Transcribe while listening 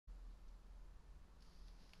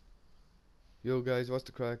Yo guys, what's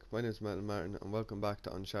the crack? My name's Martin and welcome back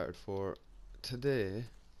to Uncharted 4. Today,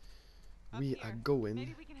 Up we are here. going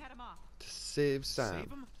Maybe we can head him off. to save Save Sam.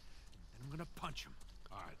 him? And I'm gonna punch him.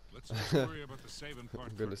 Alright, let's just worry about the saving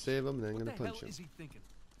part I'm gonna first. save him and then I'm What gonna the hell punch him. is he thinking?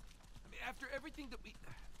 I mean, after everything that we...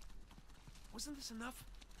 Wasn't this enough?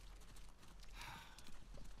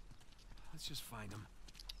 Let's just find him.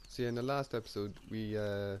 See, in the last episode, we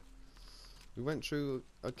went through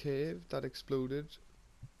a cave that exploded.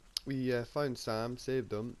 We found Sam,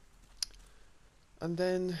 saved him, and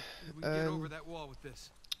then We get over that wall with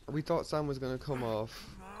this. we thought Sam was gonna come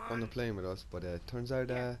off on the plane with us, but turns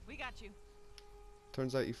out We got you.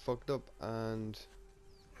 he fucked up, and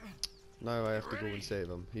now I have to go and save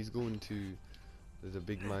him. He's going to... There's a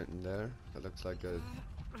big mountain there that looks like a...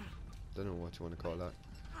 don't know what you want to call that.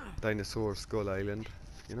 Dinosaur Skull Island,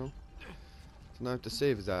 you know? So now I have to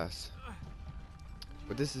save his ass.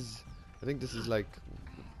 But this is... I think this is like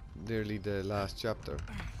nearly the last chapter,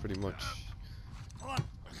 pretty much.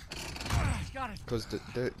 Because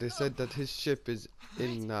they said that his ship is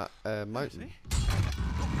in that mountain.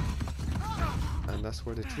 And that's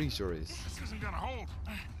where the treasure is. This isn't gonna hold.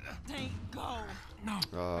 Thank go. No.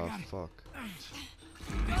 Oh, fuck.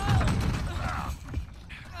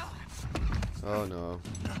 Oh no.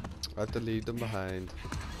 I have to leave them behind.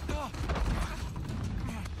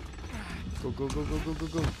 Go, go, go, go, go, go,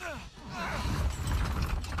 go. God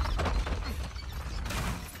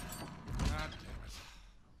damn it.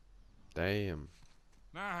 Damn.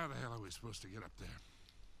 Now how the hell are we supposed to get up there?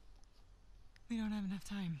 We don't have enough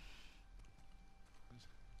time.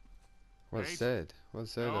 Well Wait. said. Well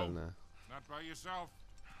said, No. Elna. Not by yourself.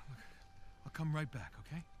 I'll come right back,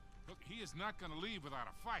 okay? Look, he is not gonna leave without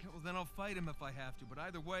a fight. Yeah, well, then I'll fight him if I have to, but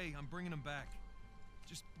either way, I'm bringing him back.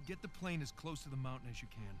 Just get the plane as close to the mountain as you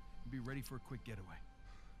can, and be ready for a quick getaway.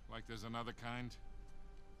 Like there's another kind.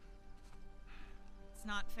 It's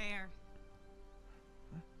not fair.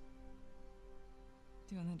 Huh?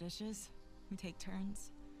 Doing the dishes, we take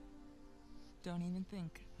turns. Don't even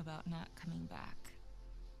think about not coming back.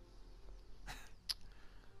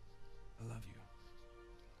 I love you.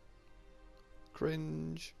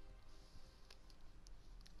 Cringe.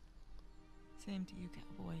 Same to you,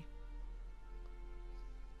 cowboy.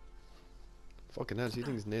 Fucking hell, she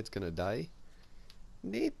thinks Nate's gonna die?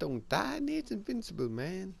 Nate don't die. Nate's invincible,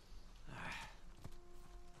 man.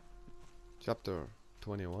 Chapter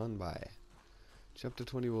 21 by Chapter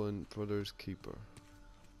 21, Brother's Keeper.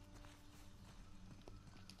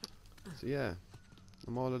 So yeah,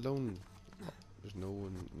 I'm all alone. There's no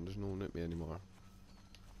one with me anymore.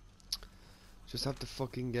 Just have to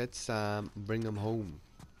fucking get Sam and bring him home.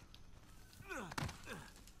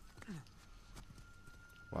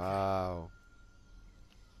 Wow.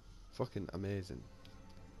 Fucking amazing.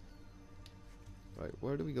 Right,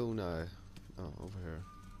 where do we go now? Oh, over here.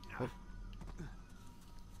 Up.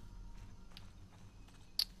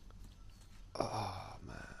 Oh,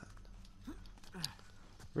 man.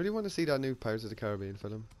 Really want to see that new Pirates of the Caribbean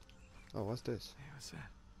film. Oh, what's this? Hey, what's that?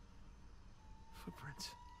 Footprints.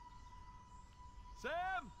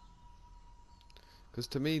 Sam! Because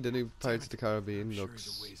to me, the new Pirates of the Caribbean I'm sure looks...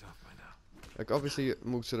 he's a ways off by now. like, obviously,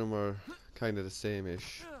 most of them are kind of the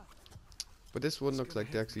same-ish. But this one looks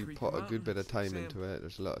like they actually put a good bit of time into it.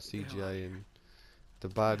 There's a lot of CGI and the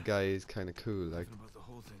bad guy is kind of cool, like, Talking about the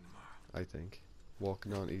whole thing tomorrow. I think.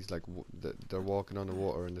 Walking on, he's like, they're walking on the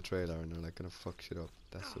water in the trailer and they're like gonna fuck shit up.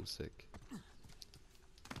 That's so sick.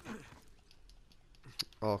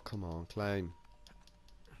 Oh, come on, climb.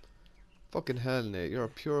 Fucking hell, Nate, you're a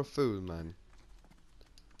pure fool, man.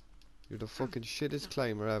 You're the fucking shittest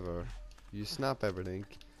climber ever. You snap everything,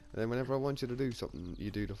 and then whenever I want you to do something,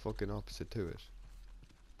 you do the fucking opposite to it.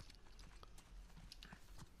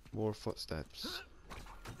 More footsteps.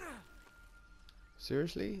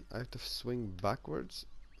 Seriously? I have to swing backwards?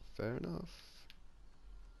 Fair enough.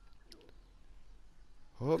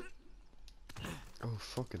 Up. Oh,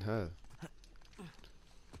 fucking hell.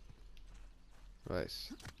 Right.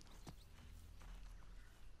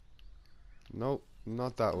 Nope,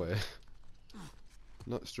 not that way.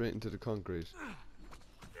 Not straight into the concrete.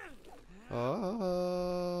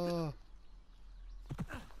 Ah.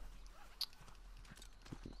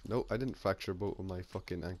 Nope, I didn't fracture both of my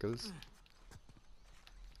fucking ankles.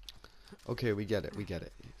 Okay, we get it, we get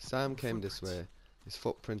it. Sam came this way. His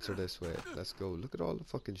footprints are this way. Let's go. Look at all the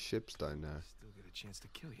fucking ships down there. Still get a chance to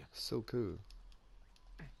kill you. So cool.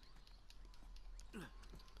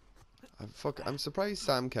 I'm surprised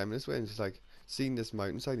Sam came this way and just like seeing this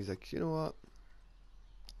mountainside. He's like, you know what?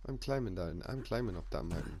 I'm climbing up that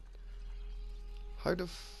mountain. How the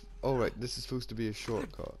oh right, this is supposed to be a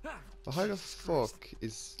shortcut. But how the fuck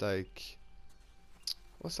is like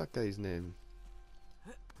What's that guy's name?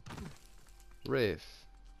 Rafe.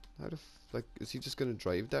 How the like, is he just gonna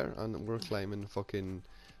drive there and we're climbing fucking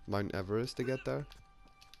Mount Everest to get there?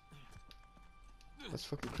 That's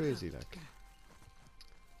fucking crazy, like.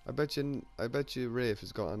 I bet you Rafe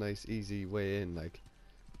has got a nice easy way in, like.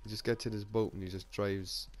 He just gets in his boat and he just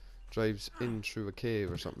drives in through a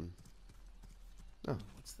cave or something. Oh,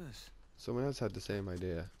 What's this? someone else had the same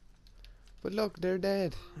idea. But look, they're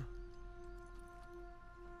dead.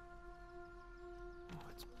 Oh,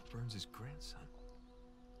 it's Burns' grandson.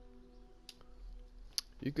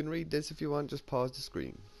 You can read this if you want, just pause the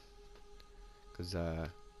screen. Cause I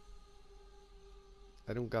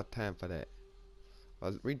don't got time for that.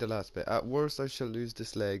 I'll read the last bit. At worst I shall lose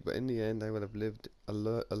this leg, but in the end I will have lived a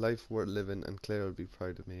life worth living, and Claire will be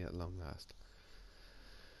proud of me at long last.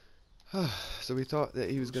 So we thought that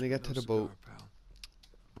he was going to get to the boat,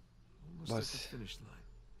 but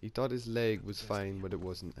he thought his leg was fine, but it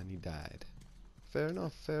wasn't, and he died. Fair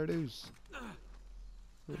enough, fair dues.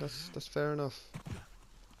 Well, that's fair enough.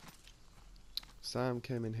 Sam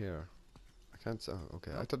came in here. I can't say. Oh,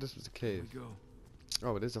 okay, I thought this was a cave.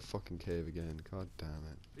 Oh, it is a fucking cave again. God damn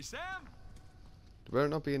it. Hey, Sam! There better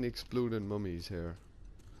not be any exploding mummies here.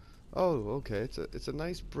 Oh, okay. It's a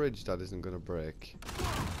nice bridge that isn't gonna break.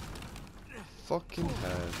 Fucking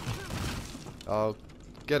hell. Oh,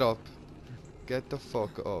 get up. Get the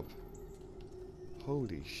fuck up.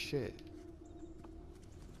 Holy shit.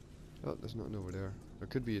 Oh, there's nothing over there. There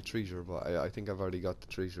could be a treasure, but I think I've already got the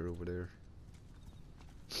treasure over there.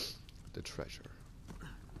 The treasure.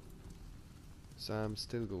 Sam's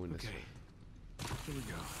still going this way. Here we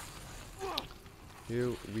go.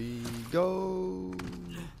 Here we go.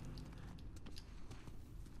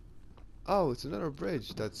 Oh, it's another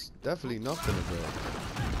bridge that's definitely not gonna break.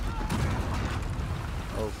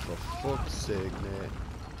 Oh, for fuck's sake, mate.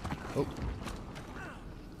 Oh.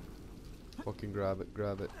 Fucking grab it,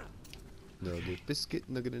 grab it. Nugget biscuit,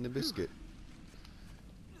 nugget in a biscuit.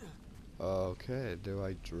 Okay, do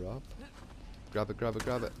I drop? Grab it, grab it,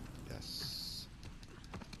 grab it. Yes.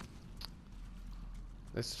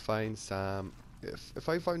 Let's find Sam. If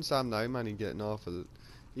I find Sam now, man, he'd get awful.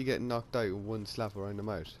 He get knocked out with one slap around the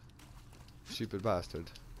mouth. Stupid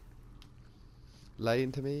bastard.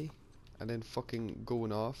 Lying to me and then fucking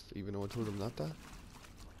going off even though I told him not to.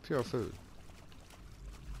 Pure fool.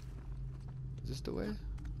 Is this the way?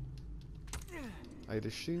 I'd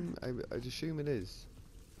assume it is.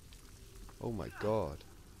 Oh my god.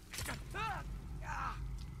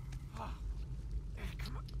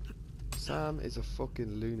 Sam is a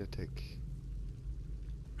fucking lunatic.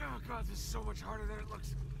 Oh god, this is so much harder than it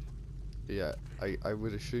looks. Yeah, I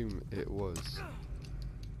would assume it was.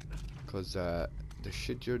 Cause the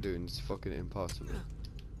shit you're doing is fucking impossible.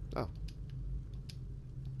 Oh.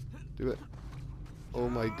 Do it. Oh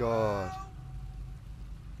my god.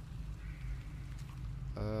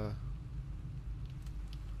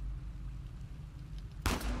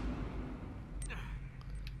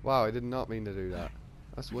 Wow, I did not mean to do that.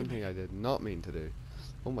 That's one thing I did not mean to do.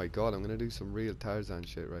 Oh my god, I'm gonna do some real Tarzan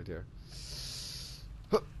shit right here.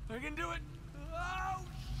 I can do it! Oh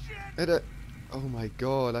shit! Hit it! Oh my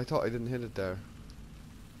god, I thought I didn't hit it there.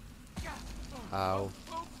 Ow.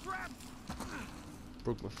 Oh crap!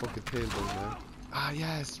 Broke my fucking tailbone now. Ah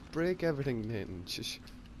yes, break everything, Nathan. Sure,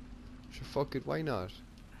 fuck it, why not?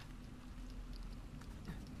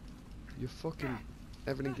 You fucking...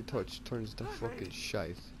 Everything you touch turns to fucking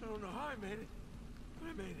shite. I don't know how I made it.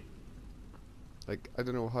 I made it. Like, I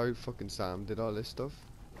don't know how fucking Sam did all this stuff.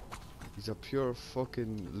 He's a pure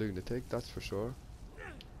fucking lunatic, that's for sure.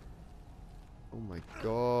 Oh my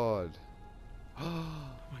god. Oh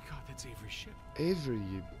my god, that's Avery's ship. Avery,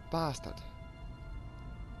 you bastard.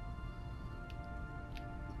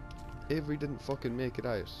 Avery didn't fucking make it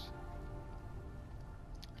out.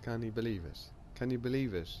 Can you believe it? Can you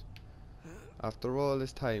believe it? After all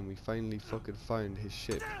this time, we finally fucking found his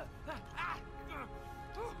ship.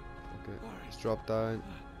 Okay, let's drop down.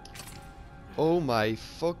 Oh my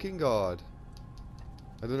fucking god.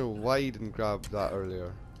 I don't know why he didn't grab that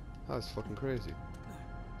earlier. That was fucking crazy.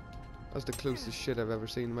 That's the closest shit I've ever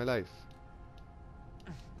seen in my life.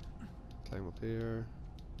 Climb up here.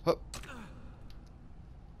 Hup.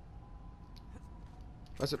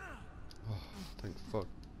 That's it. Oh, thank fuck.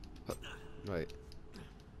 Hup. Right.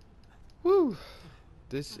 Woo!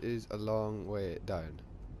 This is a long way down.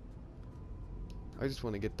 I just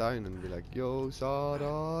want to get down and be like, yo,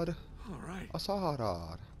 Sardard. Alright. A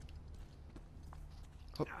Sardard.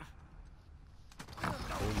 Hup.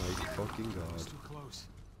 Oh my fucking god. Too close.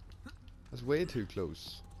 That's way too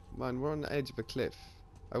close. Man, we're on the edge of a cliff.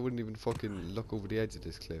 I wouldn't even fucking look over the edge of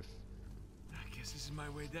this cliff. Okay. guess this is my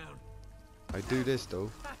way down. I do this though.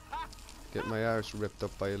 Get my arse ripped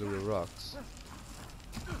up by a load of rocks.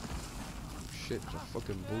 Shit, there's a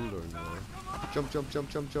fucking boulder in there. Jump, jump, jump,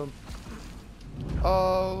 jump, jump.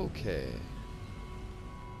 Okay.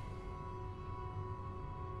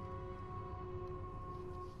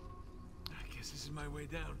 I guess this is my way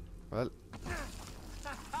down. Well.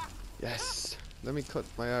 Yes. Let me cut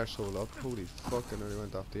my arsehole up. Holy fuck, I nearly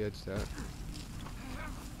went off the edge there.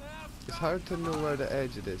 It's hard to know where the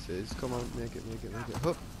edge of this is. Come on, make it, make it, make it.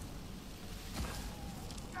 Hup.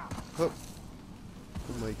 Hup.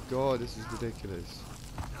 Oh my god, this is ridiculous.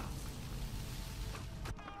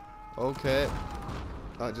 Okay.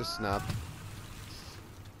 That just snapped.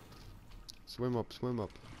 Swim up, swim up.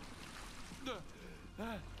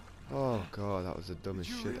 Oh god, that was the dumbest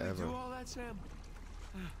shit ever. Do all that, Sam?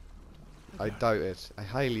 I doubt it. I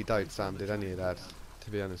highly doubt Sam did any of that,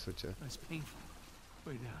 to be honest with you. That's painful.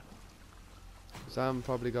 Way down. Sam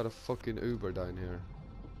probably got a fucking Uber down here.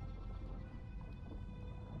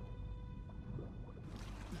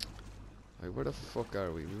 Like, where the fuck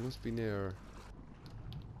are we? We must be near...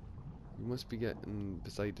 We must be getting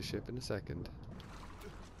beside the ship in a second.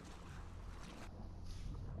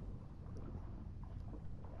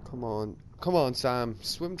 Come on. Come on, Sam.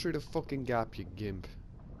 Swim through the fucking gap, you gimp.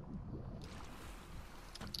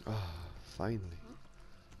 Ah, finally.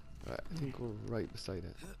 Right, I think we're right beside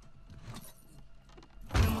it.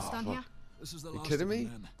 We almost done fuck. here? This is the You last kidding of me?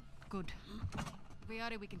 them. Good. If we are,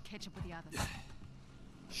 we can catch up with the others.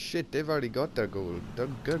 Shit, they've already got their goal. They're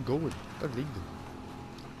going. They're leading.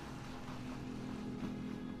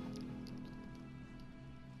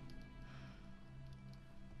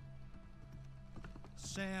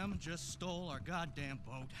 Sam just stole our goddamn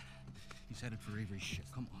boat. He's headed for Avery's ship.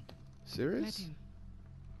 Come on. Let Serious? him.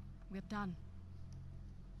 We're done.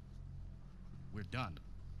 We're done.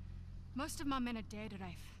 Most of my men are dead,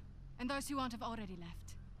 Rafe. And those who aren't have already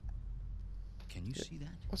left. Can you see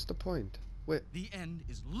that? What's the point? Wait, The end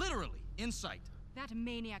is literally in sight. That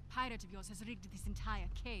maniac pirate of yours has rigged this entire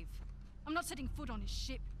cave. I'm not setting foot on his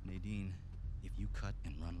ship. Nadine, if you cut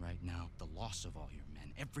and run right now, the loss of all your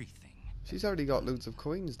men, everything. she's already got loads of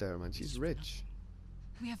coins there, man. She's rich.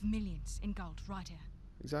 We have millions in gold right here.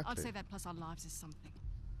 Exactly. I'd say that plus our lives is something.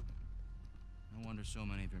 No wonder so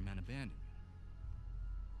many of your men abandoned.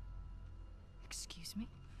 Excuse me?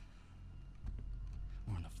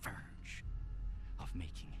 We're on the verge of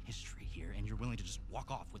making history here, and you're willing to just walk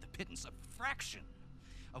off with a pittance, a fraction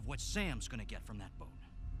of what Sam's gonna get from that boat.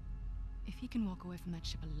 If he can walk away from that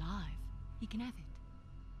ship alive, he can have it.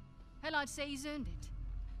 Hell, I'd say he's earned it.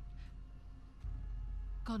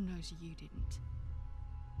 God knows you didn't.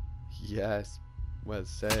 Yes. Well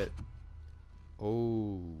said.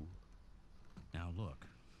 Oh. Now look,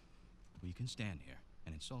 we can stand here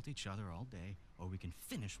and insult each other all day, or we can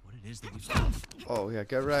finish what it is that we've done. Oh, yeah,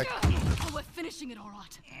 get wrecked. Oh, we're finishing it all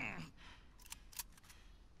right.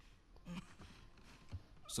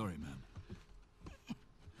 Sorry, man.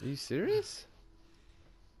 Are you serious?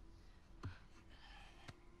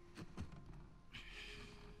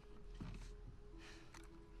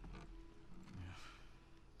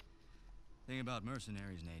 Thing about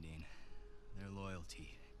mercenaries, Nadine, their loyalty,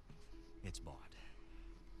 it's bought.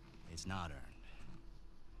 It's not earned.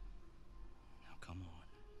 Now come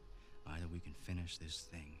on. Either we can finish this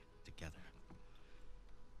thing together,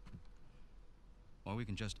 or we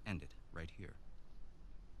can just end it right here.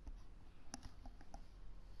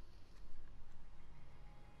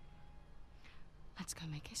 Let's go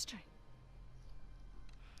make history.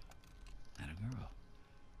 Atta girl.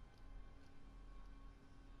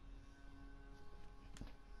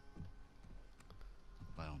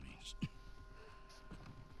 By all means.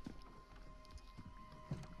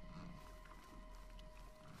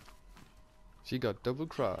 She got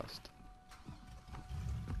double-crossed.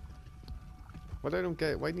 What I don't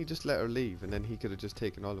get, why didn't he just let her leave and then he could have just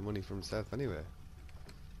taken all the money for himself anyway?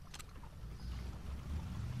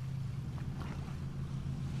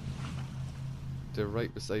 They're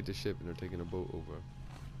right beside the ship and they're taking a boat over.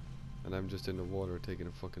 And I'm just in the water taking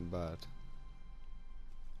a fucking bath.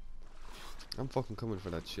 I'm fucking coming for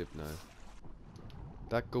that ship now.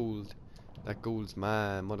 That gold's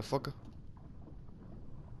mine, motherfucker.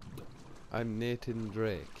 I'm Nathan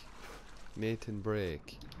Drake. Nathan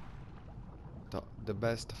Drake. The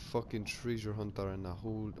best fucking treasure hunter in the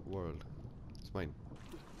whole world. It's mine.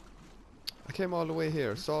 I came all the way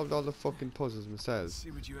here, solved all the fucking puzzles Let's myself.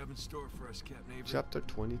 see what you have in store for us, Captain Avery. Chapter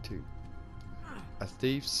 22. A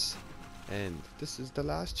Thief's End. This is the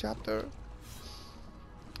last chapter.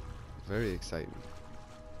 Very exciting.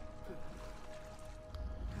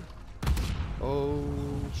 Oh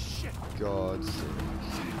God's sake.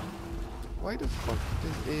 Why the fuck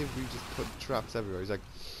does Avery just put traps everywhere? He's like,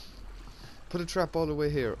 put a trap all the way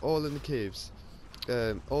here, all in the caves.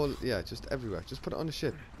 Yeah, just everywhere. Just put it on the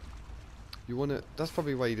ship. You wanna, that's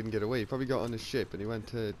probably why he didn't get away. He probably got on the ship and he went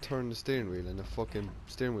to turn the steering wheel and the fucking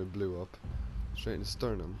steering wheel blew up. Straight in the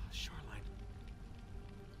sternum. Shoreline.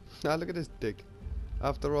 Nah, look at this dick.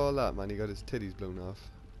 After all that, man, he got his titties blown off.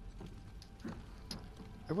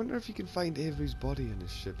 I wonder if you can find Avery's body in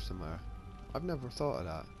his ship somewhere. I've never thought of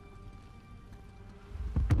that.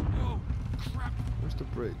 Oh, crap. Where's the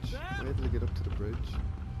bridge? Am I able to get up to the bridge?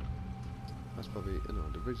 That's probably, you know,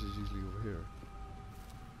 the bridge is usually over here.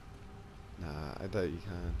 Nah, I doubt you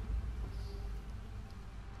can.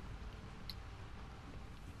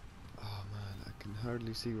 Oh man, I can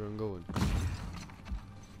hardly see where I'm going.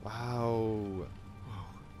 Wow. Whoa.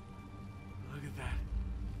 Look at that.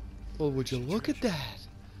 Well, would you look at that?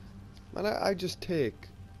 Man, I just take.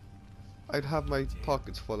 I'd have my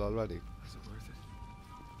pockets full already. Was it worth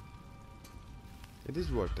it? It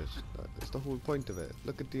is worth it. That's the whole point of it.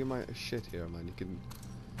 Look at the amount of shit here, man. You can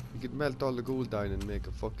melt all the gold down and make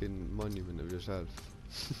a fucking monument of yourself.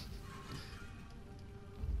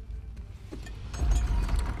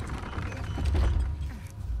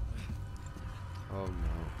 Oh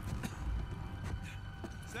no.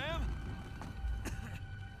 Sam?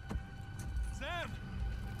 Sam?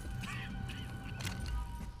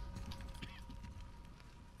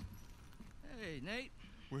 Hey, Nate.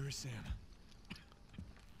 Where is Sam?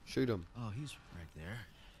 Shoot him. Oh, he's right there.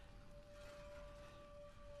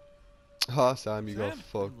 Ah, Sam, you got Sam?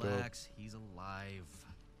 fucked up. Relax, he's alive.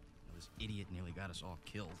 This idiot nearly got us all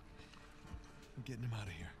killed. I'm getting him out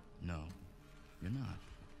of here. No, you're not.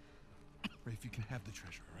 Rafe, you can have the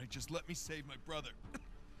treasure, all right? Just let me save my brother.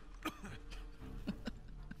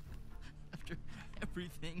 After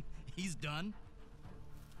everything he's done?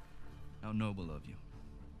 How noble of you.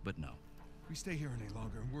 But no, We stay here any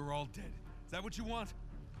longer and we're all dead. Is that what you want?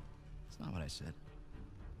 it's not what I said.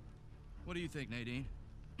 What do you think, Nadine?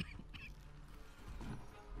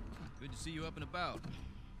 Good to see you up and about.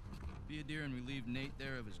 Be a dear and relieve Nate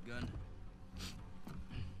there of his gun.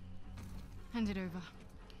 Hand it over.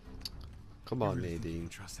 Come on, Nadine.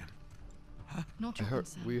 Trust him. Not your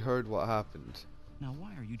concern. We heard what happened. Now, why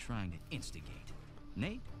are you trying to instigate?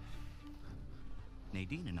 Nate?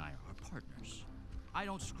 Nadine and I are partners. I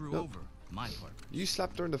don't screw Nope. over my partners. You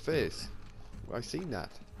slapped her in the face. I seen that.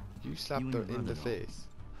 You slapped and her your in the brother, though. face.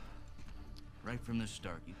 Right from the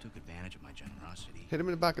start, you took advantage of my generosity. Hit him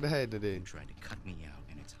in the back of the head, You Nadine. tried to cut me out,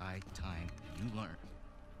 and it's high time you learn.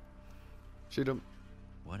 Shoot him.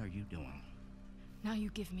 What are you doing? Now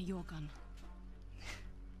you give me your gun.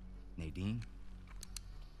 Nadine?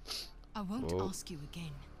 I won't Oh. ask you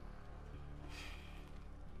again.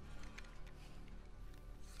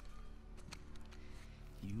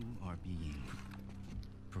 You are being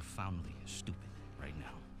profoundly stupid right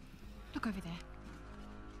now. Look over there.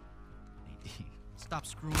 Nadine, stop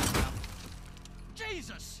screwing around.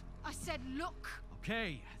 Jesus! I said look.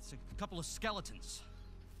 Okay, it's a couple of skeletons.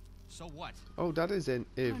 So what? Oh, that is in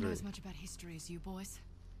I don't know Avery. as much about history as you boys,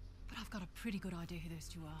 but I've got a pretty good idea who those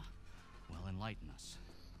two are. Well, enlighten us.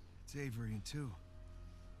 It's Avery and two.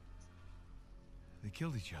 They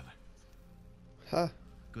killed each other. Huh?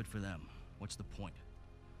 Good for them. What's the point?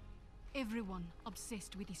 Everyone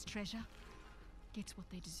obsessed with this treasure gets what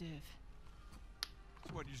they deserve.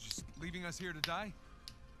 So what, you're just leaving us here to die?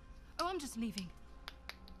 Oh, I'm just leaving.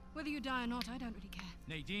 Whether you die or not, I don't really care.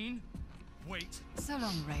 Nadine, wait. So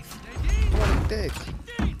long, Rafe. Nadine! What a dick.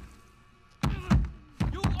 Nadine!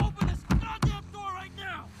 You open this goddamn door right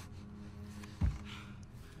now!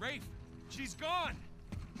 Rafe, she's gone!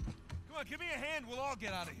 Come on, give me a hand, we'll all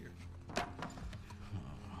get out of here.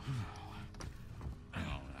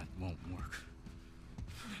 No, that won't work.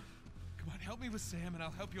 Come on, help me with Sam and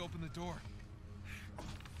I'll help you open the door.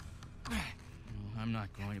 No, I'm not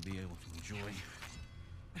going to be able to enjoy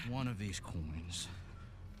one of these coins,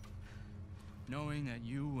 knowing that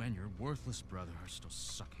you and your worthless brother are still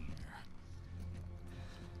sucking air.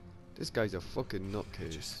 This guy's a fucking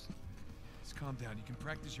nutcase. Just calm down. You can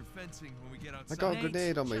practice your fencing when we get I outside. got a Nate,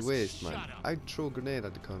 grenade on my just waist, man. shut up. I'd throw a grenade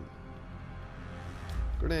at the cunt.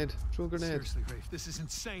 Grenade. Throw a grenade. Seriously, Rafe, this is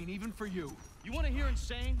insane, even for you. You want to hear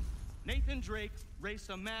insane? Nathan Drake raced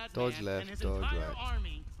a madman Dodge left, and his dodge entire right.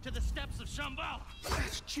 army to the steps of Shambhala.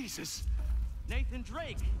 Jesus. Nathan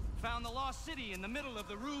Drake found the lost city in the middle of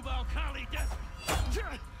the Rub al-Khali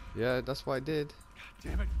desert. Yeah, that's what I did.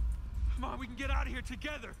 Damn it. Come on, we can get out of here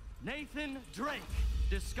together. Nathan Drake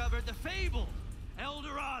discovered the fabled El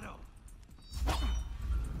Dorado.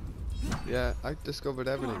 Yeah, I discovered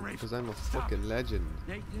everything because I'm a fucking legend.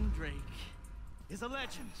 Nathan Drake is a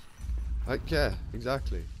legend. Yeah,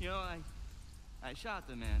 exactly. You know, I shot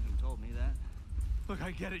the man who told me that. Look,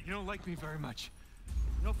 I get it. You don't like me very much.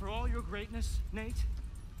 You know, for all your greatness, Nate,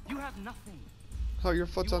 you have nothing. Oh, your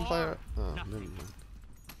foot's You on fire. are Oh, nothing. never mind.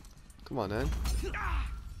 Come on, man.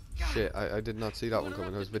 Shit, I did not see that one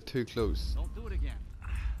coming. I was a bit too close. Don't do it again.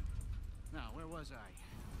 Now, where was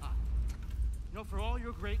I? You know, for all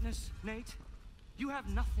your greatness, Nate, you have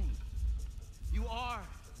nothing. You are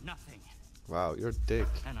nothing. Wow, you're a dick.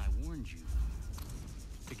 And I warned you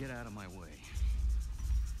to get out of my way.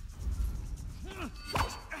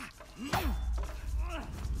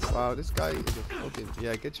 Wow, this guy is a fucking...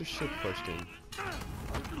 Yeah, get your shit pushed in.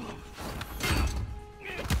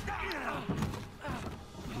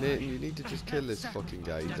 Nathan, you need to just kill this fucking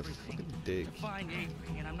guy. He's a fucking dick. Find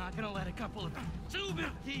Avery, and I'm not gonna let a couple of two-bit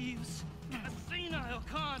thieves, a senile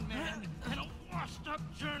con man, and a washed-up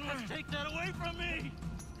journalist take that away from me.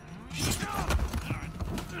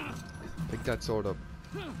 Pick that sword up.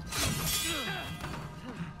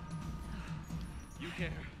 You care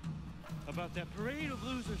about that parade of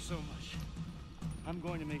losers so much. I'm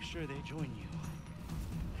going to make sure they join you.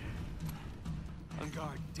 On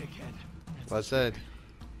guard, dickhead. Well said.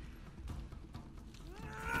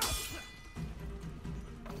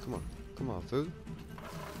 Come on, fool.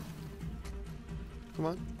 Come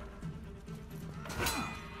on.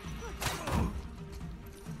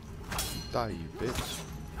 Die, you bitch.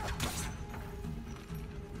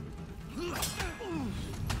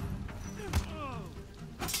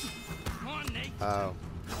 Come on, Nate. Ow.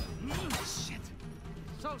 Shit.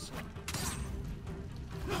 So slow.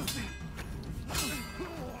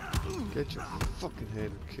 Get your fucking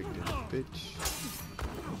head kicked in, bitch.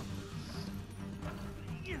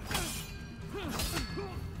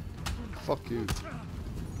 Fuck you.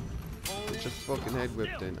 Get your fucking head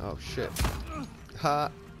whipped in. Oh shit.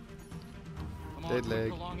 Ha! Come on, Dead quit leg.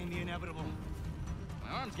 prolonging the inevitable.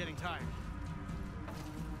 My arm's getting tired.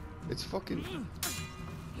 It's fucking...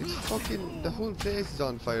 The whole place is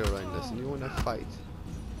on fire around us and you wanna fight.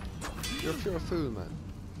 You're a pure fool, man.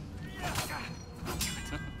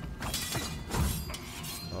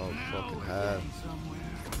 Oh, fucking hell.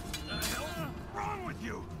 What the hell is wrong with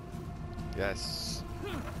you? Yes.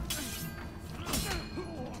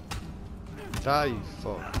 Die, you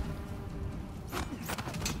fuck.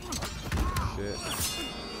 Shit.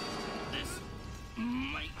 This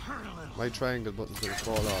might hurt a little. My triangle button's gonna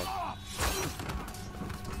fall off.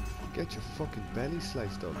 Get your fucking belly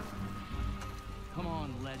sliced up. Come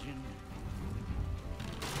on, legend.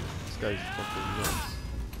 This guy's fucking nuts.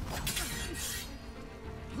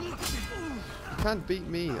 You can't beat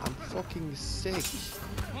me, I'm fucking sick.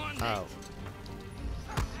 Come on, Nate. Ow.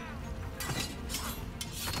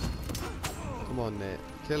 Come on, Nate.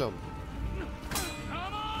 Kill him.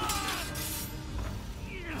 Come on!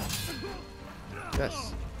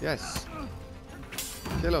 Yes. Yes.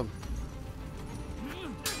 Kill him.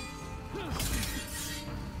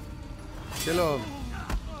 Kill him.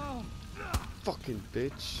 Fucking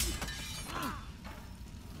bitch.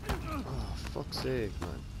 Oh, fuck's sake,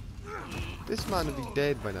 man. This man would be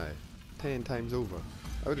dead by now. 10 times over.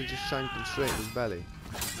 I would have just shanked him straight in his belly.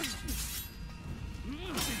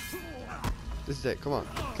 This is it. Come on.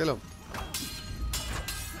 Kill him.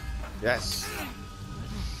 Yes.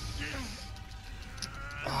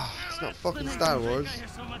 Oh, it's not fucking Star Wars. I hear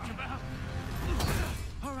so much about.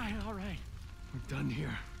 All right. We're done here.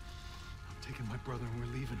 I'm taking my brother and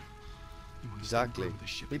we're leaving. You wanna stay and Exactly. grow the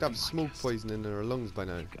ship We'd and have be my smoke guest. poisoning in our lungs by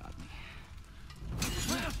now. Got me.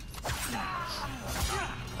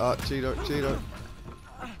 Oh, cheater, cheater.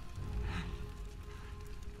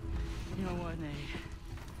 You know what, Nate?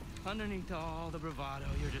 Underneath all the bravado,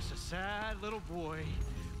 you're just a sad little boy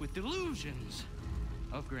with delusions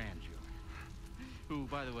of grandeur. Who,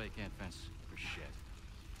 by the way, can't fence for shit.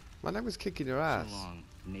 Man, I was kicking your So ass. long,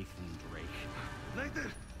 Nathan Drake.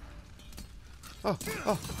 Nathan!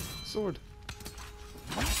 Oh, sword.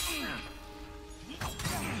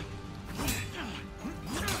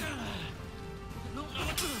 No,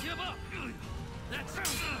 give up. That's it.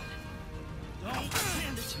 Don't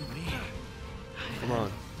hand it to me. Come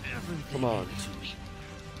on. Everything Come on. handed to me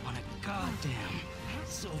on a goddamn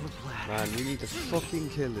silver platter. Man, we need to fucking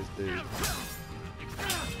kill this dude.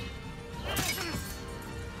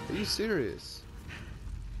 Are you serious?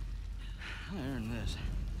 I earned this.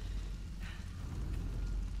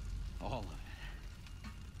 All of it.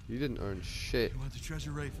 You didn't earn shit. You want the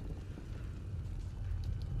treasure, Rafe?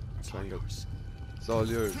 It's all Triangle. yours. It's all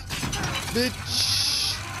yours.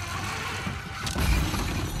 Bitch!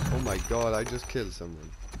 Oh my god, I just killed someone.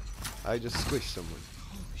 I just squished someone.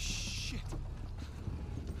 Holy shit.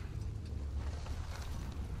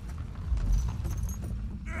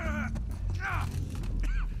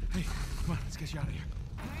 Hey, come on, let's get you out of here.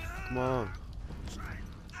 Come on.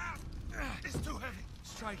 It's too heavy.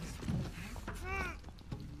 Let's try again.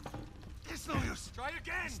 It's no use. Try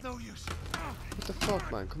again. It's no use. What the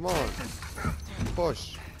fuck, man? Come on.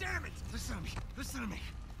 Push. Damn it! Listen to me. Listen to me.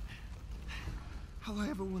 All I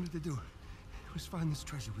ever wanted to do was find this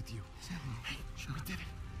treasure with you. We did it.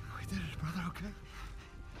 We did it, brother, okay?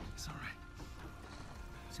 It's all right.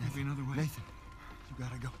 There's gotta be another way. Nathan, you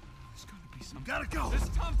gotta go. There's gotta be some. You gotta go! There's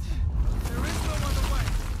something! There is no other way!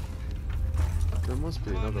 There must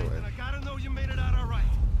be Come on, another Nathan, way. I gotta know you made it out all right.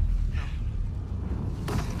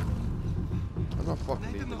 I'm not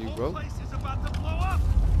fucking Nathan, the leaving you, whole bro. place is about to blow up!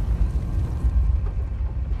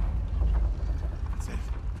 That's it.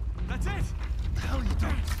 That's it! What the hell are you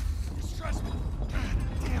doing? You stress me. God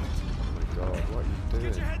damn it. Oh my god, what are you Get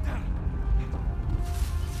doing? your head down.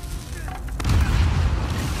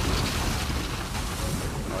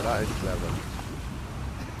 Oh, that is clever.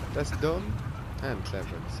 That's dumb and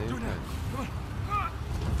clever at the same Do it now. time. Come on.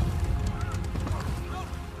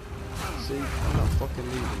 See, I'm not fucking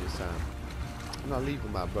leaving you, Sam. I'm not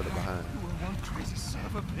leaving my brother behind. You were one crazy son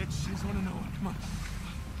of a bitch. You just want to know it. Come on.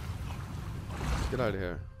 Get out of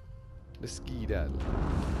here. The ski dad.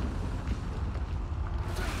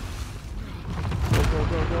 Go, go,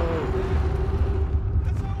 go, go.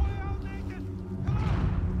 That's our way out, Nathan. Come on.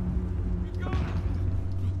 Keep going.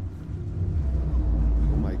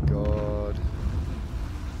 Oh my god.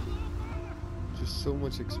 Just so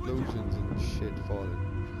much explosions and shit falling.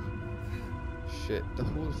 Shit, the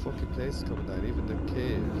whole fucking place is coming down, even the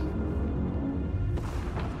cave.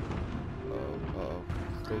 Oh, uh-oh.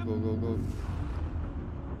 Go, go, go, go.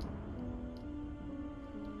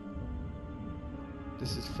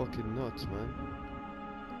 This is fucking nuts, man.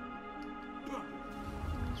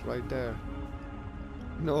 It's right there.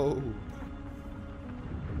 No!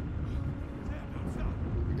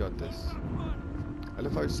 We got this. I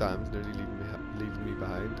love how Sam's nearly leaving me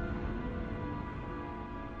behind.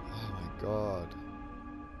 Oh my god.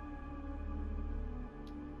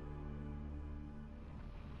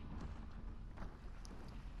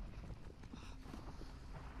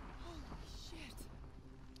 Holy shit.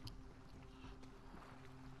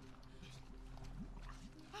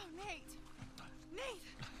 Oh, Nate. Nate.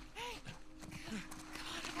 Hey. Come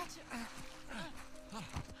on, I got you.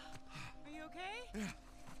 Are you okay? Yeah.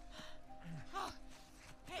 Oh.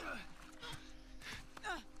 Hey.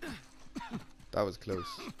 That was close.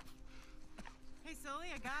 Hey, Sully,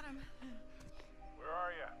 I got him. Where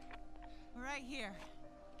are you? We're right here.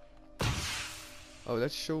 Oh,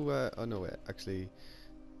 let's show, oh no, wait, actually,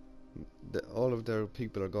 all of their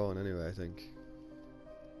people are gone anyway, I think.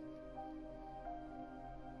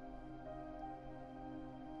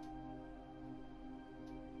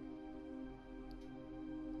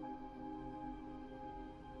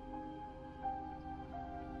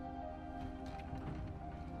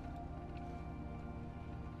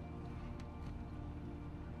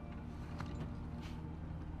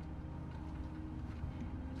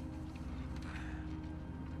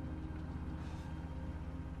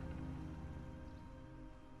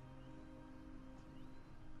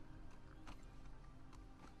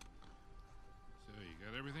 So, you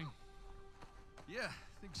got everything? Yeah,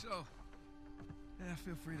 I think so. Yeah,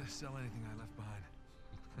 feel free to sell anything I left behind.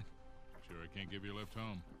 Sure I can't give you a lift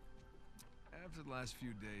home. After the last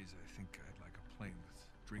few days, I think I'd like a plane with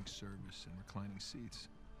drink service and reclining seats.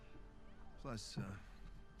 Plus,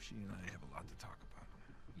 she and I have a lot to talk about.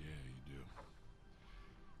 Yeah, you do.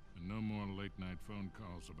 And no more late-night phone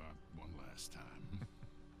calls about one last time.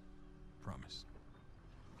 Promise.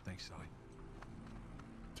 Thanks, Sully.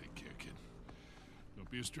 Take care, kid. Don't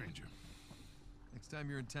be a stranger. Next time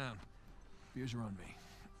you're in town, beers are on me.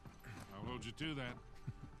 I'll hold you to that.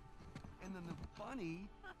 And then the bunny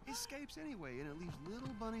escapes anyway, and it leaves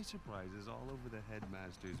little bunny surprises all over the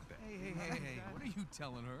headmaster's bed. Hey, what are you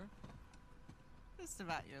telling her? Just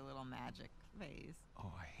about your little magic phase.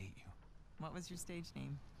 Oh, I hate you. What was your stage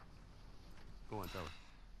name? Go on, tell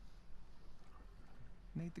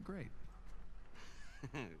Nate the Great.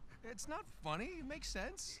 her. It's not funny. It makes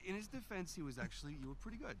sense. In his defense, you were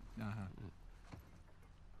pretty good. Uh-huh.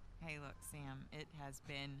 Hey, look, Sam, it has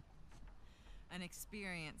been an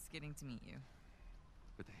experience getting to meet you.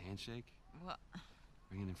 But the handshake, Well,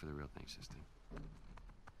 bring it in for the real thing, sister. You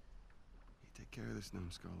take care of this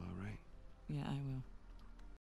numbskull, all right? yeah, I will.